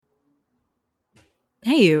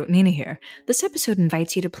Hey you, Nina here. This episode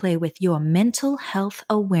invites you to play with your mental health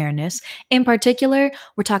awareness. In particular,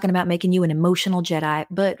 we're talking about making you an emotional Jedi,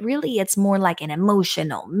 but really it's more like an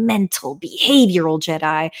emotional, mental, behavioral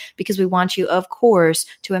Jedi because we want you, of course,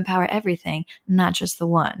 to empower everything, not just the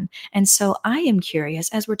one. And so I am curious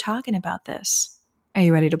as we're talking about this. Are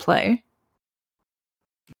you ready to play?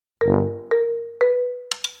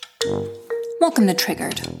 Welcome to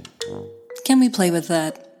Triggered. Can we play with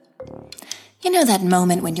that? You know that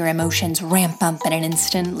moment when your emotions ramp up in an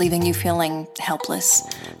instant, leaving you feeling helpless,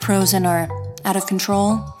 frozen, or out of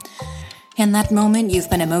control? In that moment, you've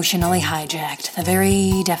been emotionally hijacked, the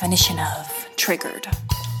very definition of triggered.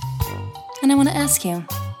 And I want to ask you,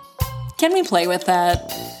 can we play with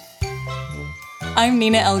that? I'm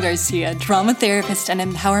Nina L. Garcia, drama therapist and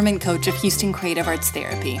empowerment coach of Houston Creative Arts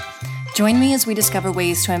Therapy. Join me as we discover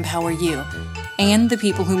ways to empower you and the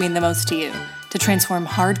people who mean the most to you to transform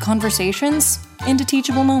hard conversations into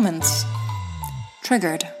teachable moments.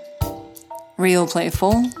 Triggered. Real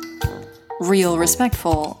playful, real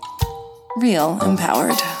respectful, real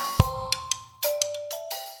empowered.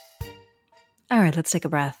 All right, let's take a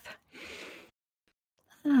breath.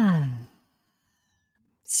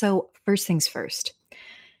 So, first things first,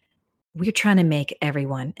 we're trying to make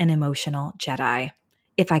everyone an emotional Jedi.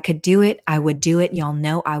 If I could do it, I would do it. Y'all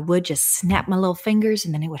know I would just snap my little fingers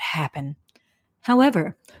and then it would happen.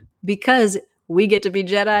 However, because we get to be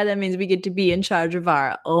Jedi, that means we get to be in charge of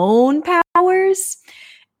our own powers.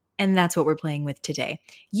 And that's what we're playing with today.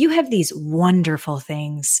 You have these wonderful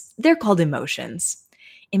things. They're called emotions.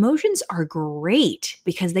 Emotions are great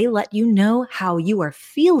because they let you know how you are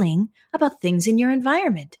feeling about things in your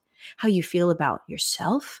environment, how you feel about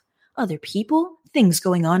yourself, other people, things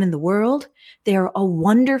going on in the world. They're a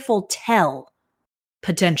wonderful tell,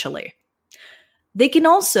 potentially. They can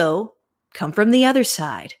also come from the other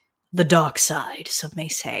side, the dark side, some may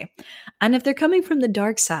say. And if they're coming from the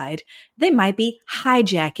dark side, they might be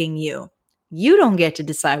hijacking you. You don't get to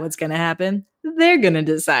decide what's going to happen. They're going to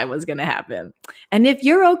decide what's going to happen. And if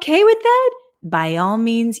you're okay with that, by all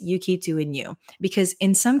means, you keep doing you. Because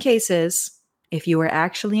in some cases, if you were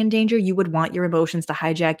actually in danger, you would want your emotions to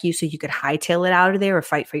hijack you so you could hightail it out of there or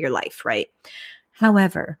fight for your life, right?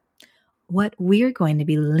 However, what we're going to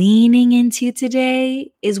be leaning into today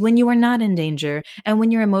is when you are not in danger and when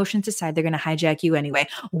your emotions decide they're going to hijack you anyway.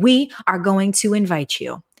 We are going to invite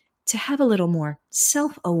you to have a little more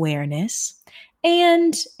self-awareness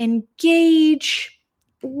and engage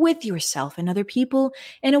with yourself and other people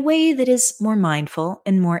in a way that is more mindful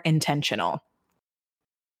and more intentional.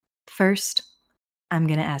 First, I'm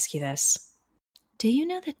going to ask you this. Do you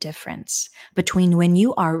know the difference between when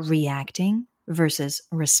you are reacting versus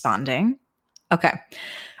responding? Okay.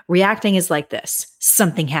 Reacting is like this.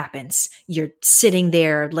 Something happens. You're sitting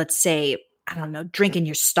there, let's say, I don't know, drinking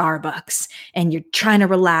your Starbucks and you're trying to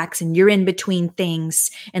relax and you're in between things.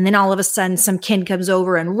 And then all of a sudden some kid comes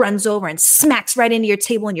over and runs over and smacks right into your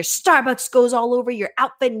table and your Starbucks goes all over your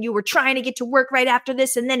outfit and you were trying to get to work right after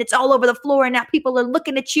this. And then it's all over the floor and now people are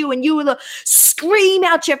looking at you and you will scream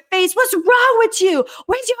out your face. What's wrong with you?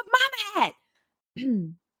 Where's your mama at?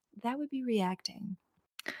 That would be reacting.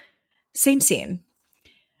 Same scene.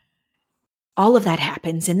 All of that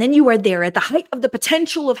happens, and then you are there at the height of the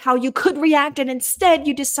potential of how you could react, and instead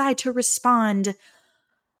you decide to respond.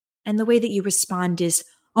 And the way that you respond is,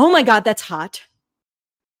 oh my God, that's hot.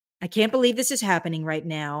 I can't believe this is happening right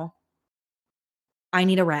now. I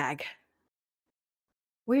need a rag.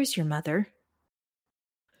 Where's your mother?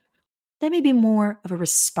 That may be more of a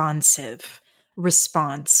responsive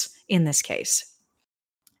response in this case.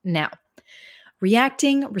 Now,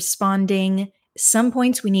 reacting, responding, some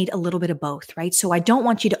points we need a little bit of both, right? So I don't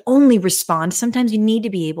want you to only respond. Sometimes you need to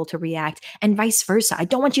be able to react and vice versa. I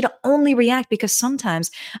don't want you to only react because sometimes,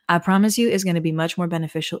 I promise you, is going to be much more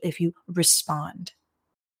beneficial if you respond.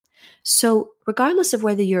 So regardless of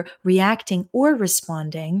whether you're reacting or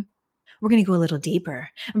responding, we're going to go a little deeper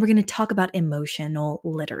and we're going to talk about emotional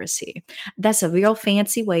literacy. That's a real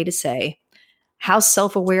fancy way to say, how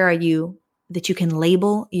self-aware are you that you can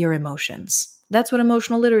label your emotions? That's what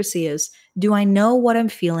emotional literacy is. Do I know what I'm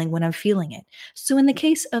feeling when I'm feeling it? So in the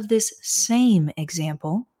case of this same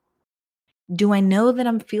example, do I know that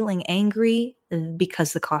I'm feeling angry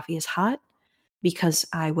because the coffee is hot? Because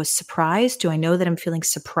I was surprised? Do I know that I'm feeling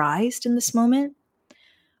surprised in this moment?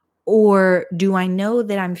 Or do I know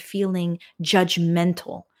that I'm feeling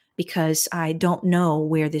judgmental because I don't know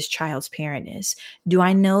where this child's parent is? Do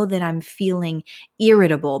I know that I'm feeling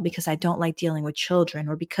irritable because I don't like dealing with children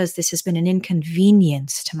or because this has been an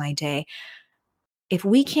inconvenience to my day? If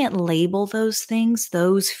we can't label those things,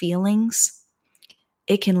 those feelings,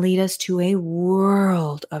 it can lead us to a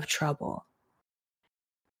world of trouble.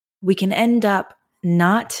 We can end up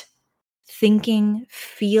not thinking,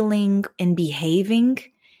 feeling, and behaving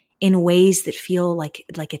in ways that feel like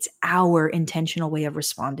it's our intentional way of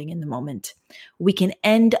responding in the moment. We can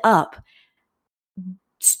end up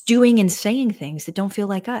doing and saying things that don't feel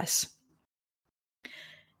like us.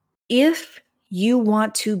 If you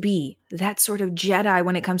want to be that sort of Jedi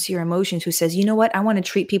when it comes to your emotions who says, you know what, I want to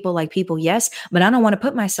treat people like people, yes, but I don't want to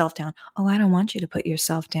put myself down. Oh, I don't want you to put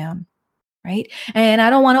yourself down, right? And I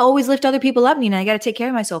don't want to always lift other people up, Nina. I got to take care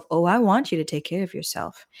of myself. Oh, I want you to take care of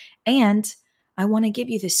yourself. And I want to give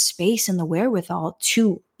you the space and the wherewithal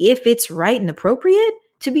to, if it's right and appropriate,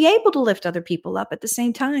 to be able to lift other people up at the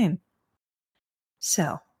same time.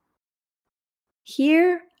 So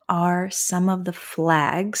here are some of the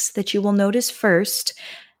flags that you will notice first,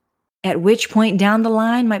 at which point down the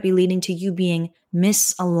line might be leading to you being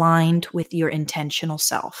misaligned with your intentional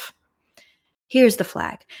self. Here's the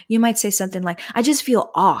flag. You might say something like, I just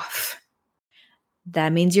feel off.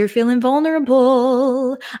 That means you're feeling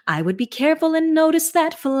vulnerable. I would be careful and notice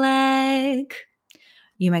that flag.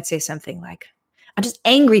 You might say something like, I'm just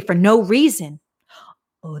angry for no reason.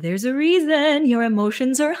 Oh, there's a reason. Your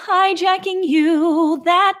emotions are hijacking you.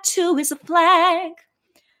 That too is a flag.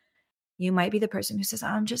 You might be the person who says,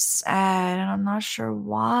 I'm just sad and I'm not sure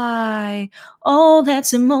why. Oh,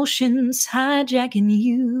 that's emotions hijacking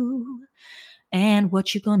you. And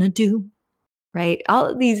what you gonna do? Right? All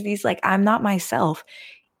of these like, I'm not myself.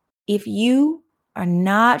 If you are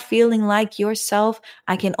not feeling like yourself,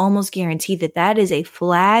 I can almost guarantee that is a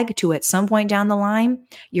flag to, at some point down the line,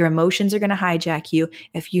 your emotions are going to hijack you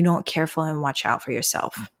if you don't careful and watch out for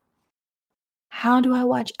yourself. How do I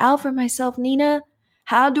watch out for myself, Nina?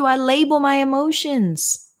 How do I label my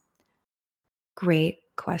emotions? Great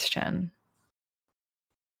question.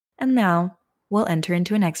 And now we'll enter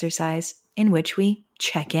into an exercise in which we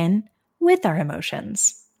check in with our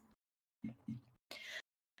emotions.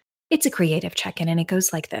 It's a creative check-in, and it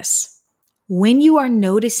goes like this. When you are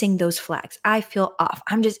noticing those flags, I feel off.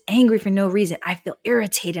 I'm just angry for no reason. I feel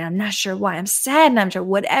irritated. I'm not sure why. I'm sad and I'm sure.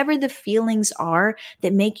 Whatever the feelings are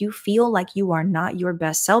that make you feel like you are not your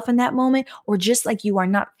best self in that moment, or just like you are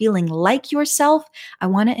not feeling like yourself, I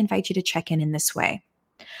want to invite you to check in this way.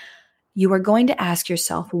 You are going to ask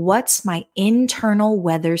yourself, what's my internal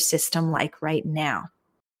weather system like right now?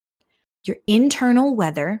 Your internal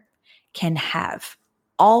weather can have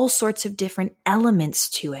all sorts of different elements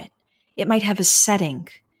to it. It might have a setting,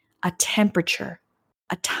 a temperature,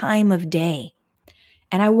 a time of day.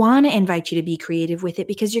 And I want to invite you to be creative with it,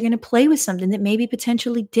 because you're going to play with something that may be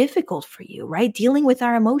potentially difficult for you, right? Dealing with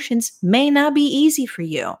our emotions may not be easy for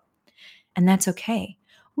you. And that's okay.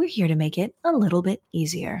 We're here to make it a little bit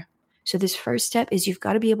easier. So this first step is you've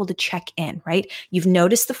got to be able to check in, right? You've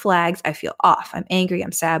noticed the flags. I feel off. I'm angry.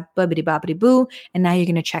 I'm sad. Bubbity bobbity boo. And now you're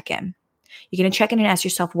going to check in. You're going to check in and ask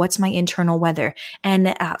yourself, what's my internal weather?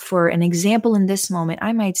 And for an example in this moment,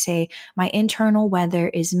 I might say my internal weather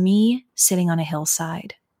is me sitting on a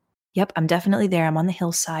hillside. Yep, I'm definitely there. I'm on the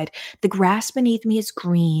hillside. The grass beneath me is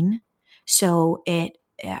green, so it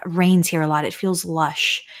rains here a lot. It feels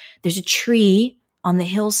lush. There's a tree on the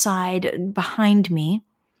hillside behind me,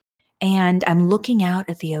 and I'm looking out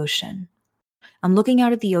at the ocean.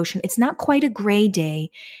 It's not quite a gray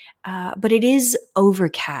day, but it is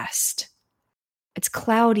overcast. It's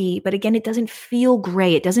cloudy, but again, it doesn't feel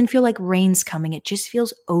gray. It doesn't feel like rain's coming. It just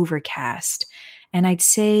feels overcast. And I'd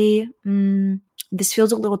say this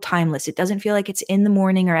feels a little timeless. It doesn't feel like it's in the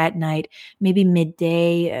morning or at night, maybe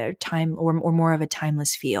midday time, or more of a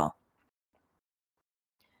timeless feel.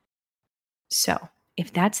 So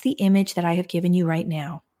if that's the image that I have given you right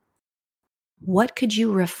now, what could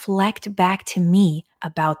you reflect back to me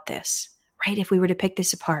about this, right? If we were to pick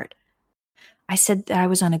this apart. I said that I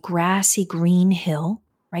was on a grassy green hill,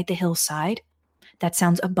 right? The hillside. That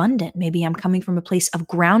sounds abundant. Maybe I'm coming from a place of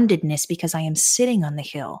groundedness because I am sitting on the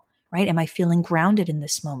hill, right? Am I feeling grounded in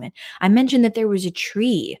this moment? I mentioned that there was a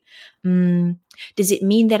tree. Does it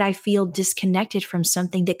mean that I feel disconnected from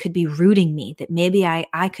something that could be rooting me, that maybe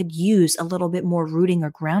I could use a little bit more rooting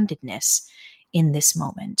or groundedness in this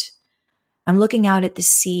moment? I'm looking out at the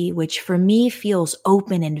sea, which for me feels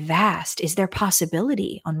open and vast. Is there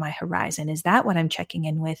possibility on my horizon? Is that what I'm checking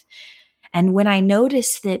in with? And when I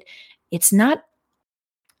notice that it's not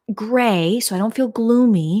gray, so I don't feel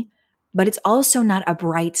gloomy, but it's also not a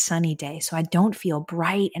bright sunny day, so I don't feel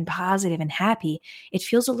bright and positive and happy. It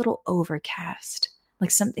feels a little overcast,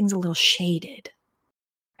 like something's a little shaded.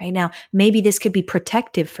 Right now, maybe this could be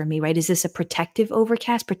protective for me, right? Is this a protective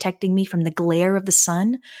overcast, protecting me from the glare of the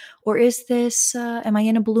sun? Or is this, am I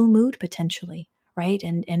in a blue mood potentially? right?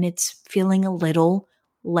 And it's feeling a little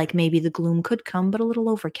like maybe the gloom could come, but a little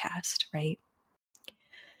overcast, right?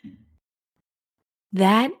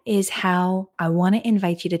 That is how I want to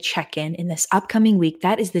invite you to check in this upcoming week.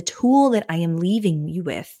 That is the tool that I am leaving you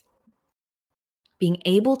with. Being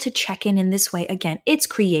able to check in this way, again, it's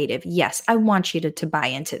creative. Yes, I want you to buy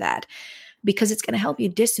into that because it's going to help you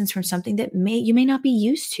distance from something that you may not be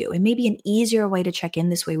used to. It may be an easier way to check in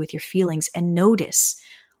this way with your feelings and notice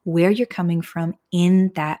where you're coming from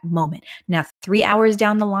in that moment. Now, 3 hours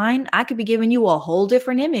down the line, I could be giving you a whole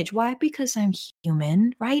different image. Why? Because I'm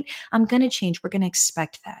human, right? I'm going to change. We're going to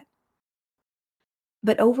expect that.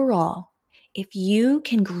 But overall, if you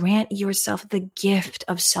can grant yourself the gift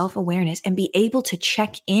of self-awareness and be able to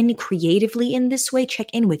check in creatively in this way, check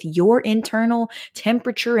in with your internal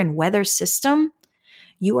temperature and weather system,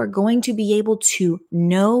 you are going to be able to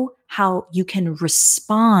know how you can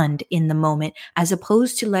respond in the moment as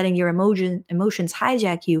opposed to letting your emotions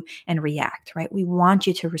hijack you and react, right? We want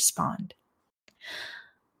you to respond.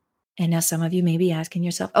 And now some of you may be asking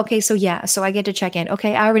yourself, okay, so I get to check in.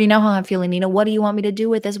 Okay, I already know how I'm feeling, Nina. What do you want me to do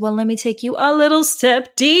with this? Well, let me take you a little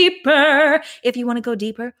step deeper. If you want to go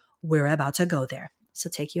deeper, we're about to go there. So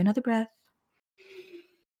take you another breath.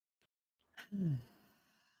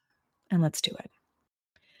 And let's do it.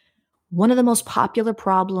 One of the most popular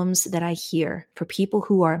problems that I hear for people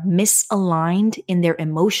who are misaligned in their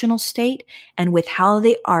emotional state and with how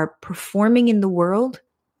they are performing in the world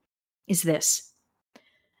is this.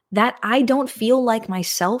 That I don't feel like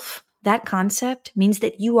myself, that concept means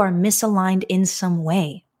that you are misaligned in some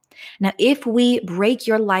way. Now, if we break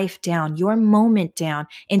your life down, your moment down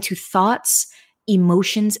into thoughts,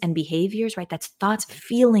 emotions, and behaviors, right? That's thoughts,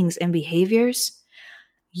 feelings, and behaviors.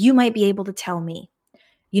 You might be able to tell me,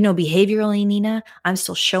 behaviorally, Nina, I'm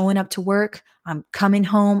still showing up to work. I'm coming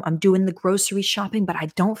home. I'm doing the grocery shopping, but I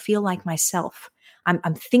don't feel like myself.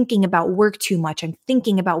 I'm thinking about work too much. I'm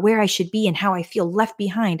thinking about where I should be and how I feel left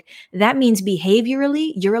behind. That means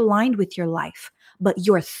behaviorally, you're aligned with your life, but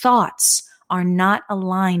your thoughts are not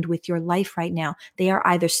aligned with your life right now. They are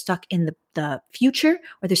either stuck in the future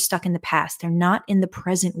or they're stuck in the past. They're not in the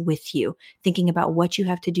present with you, thinking about what you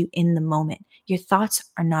have to do in the moment. Your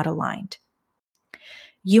thoughts are not aligned.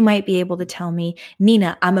 You might be able to tell me,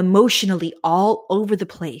 Nina, I'm emotionally all over the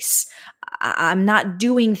place. I'm not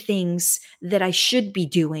doing things that I should be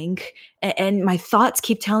doing. And my thoughts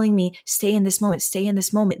keep telling me, stay in this moment, stay in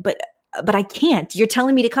this moment. But I can't. You're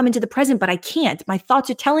telling me to come into the present, but I can't. My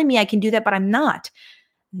thoughts are telling me I can do that, but I'm not.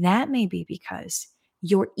 That may be because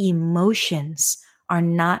your emotions are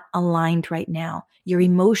not aligned right now. Your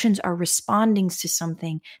emotions are responding to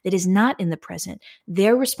something that is not in the present.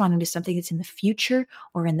 They're responding to something that's in the future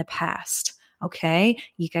or in the past. Okay,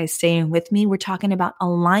 you guys staying with me? We're talking about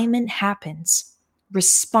alignment happens,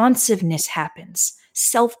 responsiveness happens,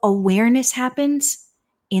 self-awareness happens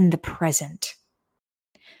in the present.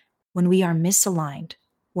 When we are misaligned,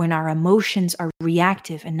 when our emotions are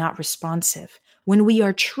reactive and not responsive, when we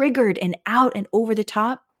are triggered and out and over the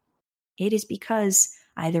top, it is because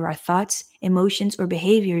either our thoughts, emotions, or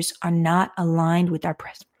behaviors are not aligned with our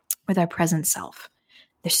present self.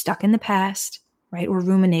 They're stuck in the past, right? Or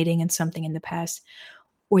ruminating in something in the past,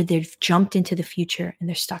 or they've jumped into the future and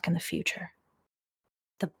they're stuck in the future.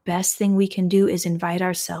 The best thing we can do is invite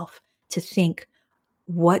ourselves to think,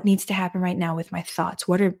 what needs to happen right now with my thoughts?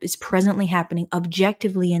 What is presently happening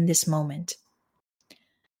objectively in this moment?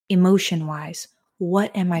 Emotion-wise,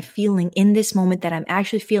 what am I feeling in this moment that I'm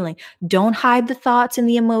actually feeling? Don't hide the thoughts and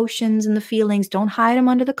the emotions and the feelings. Don't hide them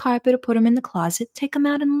under the carpet or put them in the closet. Take them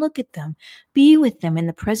out and look at them. Be with them in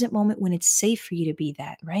the present moment when it's safe for you to be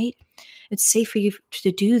that, right? It's safe for you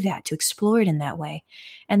to do that, to explore it in that way.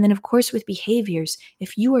 And then, of course, with behaviors,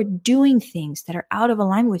 if you are doing things that are out of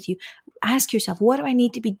alignment with you, ask yourself, what do I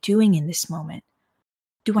need to be doing in this moment?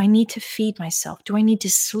 Do I need to feed myself? Do I need to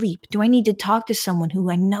sleep? Do I need to talk to someone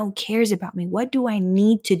who I know cares about me? What do I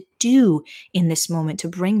need to do in this moment to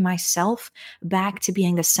bring myself back to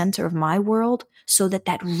being the center of my world so that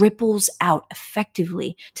that ripples out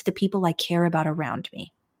effectively to the people I care about around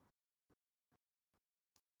me?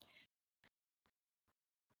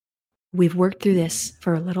 We've worked through this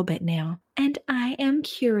for a little bit now, and I am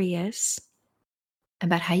curious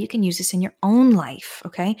about how you can use this in your own life,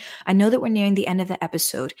 okay? I know that we're nearing the end of the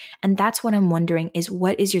episode, and that's what I'm wondering is,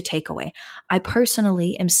 what is your takeaway? I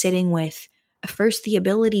personally am sitting with, first, the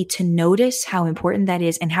ability to notice how important that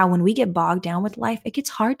is and how when we get bogged down with life, it gets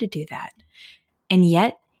hard to do that. And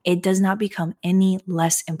yet, it does not become any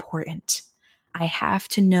less important. I have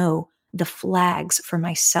to know the flags for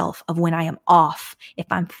myself of when I am off. If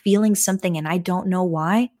I'm feeling something and I don't know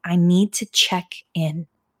why, I need to check in.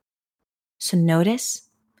 So notice,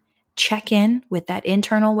 check in with that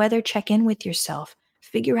internal weather, check in with yourself,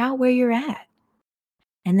 figure out where you're at,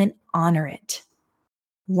 and then honor it.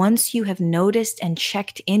 Once you have noticed and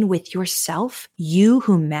checked in with yourself, you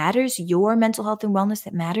who matters, your mental health and wellness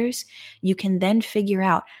that matters, you can then figure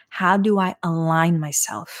out, how do I align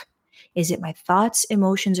myself? Is it my thoughts,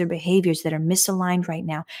 emotions, or behaviors that are misaligned right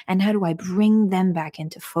now? And how do I bring them back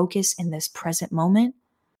into focus in this present moment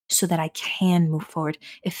so that I can move forward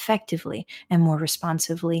effectively and more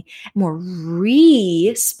responsively, more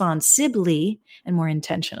responsibly, and more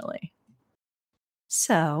intentionally?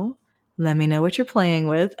 So let me know what you're playing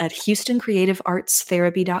with at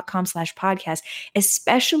HoustonCreativeArtsTherapy.com/podcast,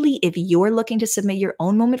 especially if you're looking to submit your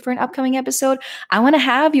own moment for an upcoming episode. I want to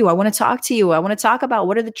have you. I want to talk to you. I want to talk about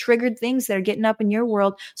what are the triggered things that are getting up in your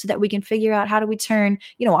world so that we can figure out how do we turn,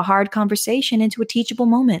 a hard conversation into a teachable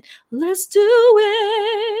moment. Let's do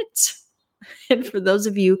it. And for those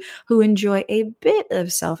of you who enjoy a bit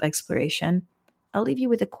of self-exploration, I'll leave you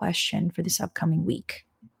with a question for this upcoming week.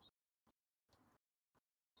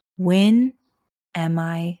 When am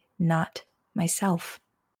I not myself?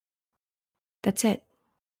 That's it.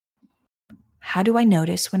 How do I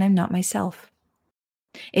notice when I'm not myself?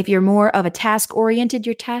 If you're more of a task-oriented,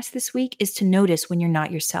 your task this week is to notice when you're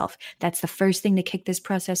not yourself. That's the first thing to kick this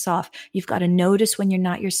process off. You've got to notice when you're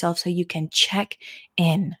not yourself so you can check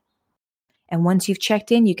in. And once you've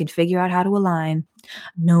checked in, you can figure out how to align.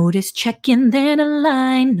 Notice, check in, then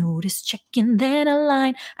align. Notice, check in, then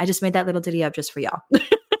align. I just made that little ditty up just for y'all.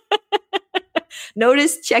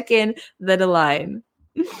 Notice, check in, then align.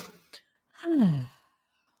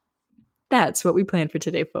 That's what we planned for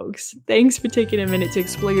today, folks. Thanks for taking a minute to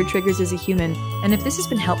explore your triggers as a human. And if this has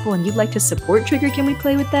been helpful and you'd like to support Trigger Can We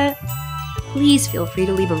Play With That? Please feel free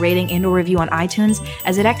to leave a rating and or review on iTunes,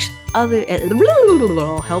 as it actually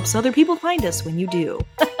helps other people find us when you do.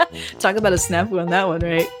 Talk about a snafu on that one,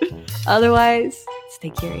 right? Otherwise, stay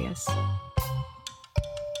curious.